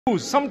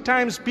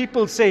Sometimes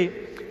people say,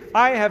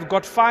 I have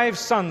got 5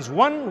 sons.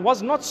 One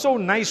was not so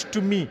nice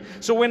to me.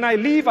 So when I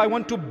leave, I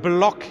want to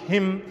block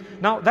him.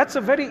 Now, that's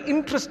a very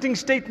interesting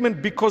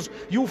statement because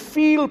you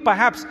feel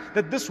perhaps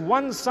that this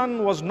one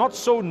son was not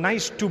so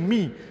nice to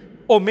me.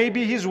 Or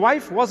maybe his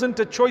wife wasn't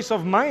a choice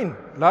of mine.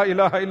 La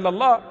ilaha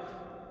illallah.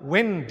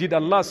 When did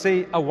Allah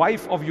say a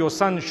wife of your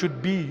son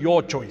should be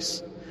your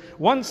choice?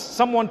 Once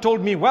someone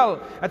told me,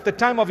 well, at the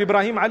time of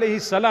Ibrahim alayhi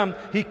salam,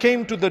 he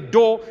came to the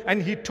door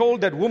and he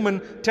told that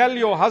woman, tell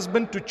your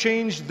husband to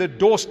change the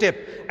doorstep.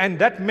 And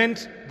that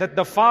meant that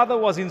the father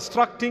was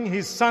instructing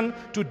his son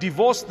to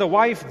divorce the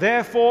wife.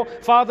 Therefore,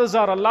 fathers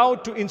are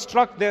allowed to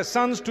instruct their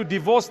sons to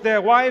divorce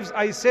their wives.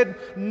 I said,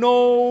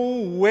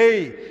 no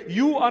way.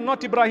 You are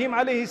not Ibrahim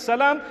alayhi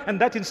salam,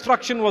 and that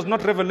instruction was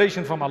not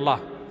revelation from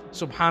Allah.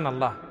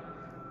 Subhanallah.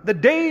 The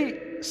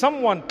day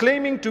someone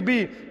claiming to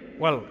be,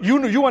 well,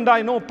 you and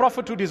I know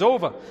prophethood is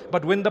over.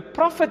 But when the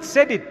prophet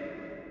said it,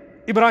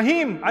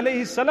 Ibrahim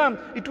alayhi salam,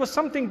 it was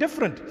something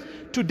different.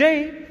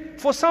 Today,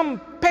 for some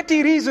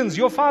petty reasons,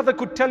 your father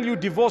could tell you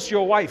divorce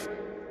your wife.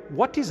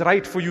 What is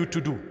right for you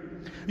to do?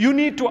 You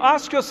need to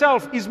ask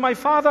yourself, is my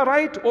father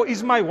right or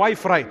is my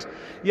wife right?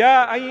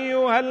 Ya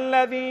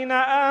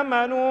ayyuhalladhina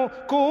amanu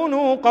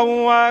kunu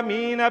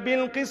qawwamina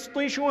bil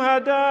qisti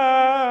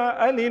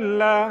shuhada'a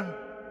lillah.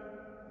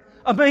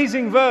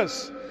 Amazing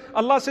verse.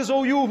 Allah says,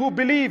 oh you who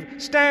believe,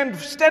 stand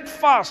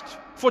steadfast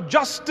for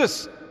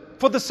justice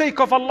for the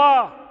sake of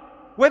Allah.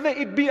 Whether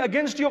it be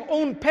against your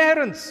own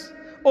parents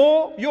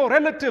or your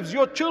relatives,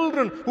 your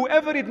children,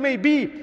 whoever it may be.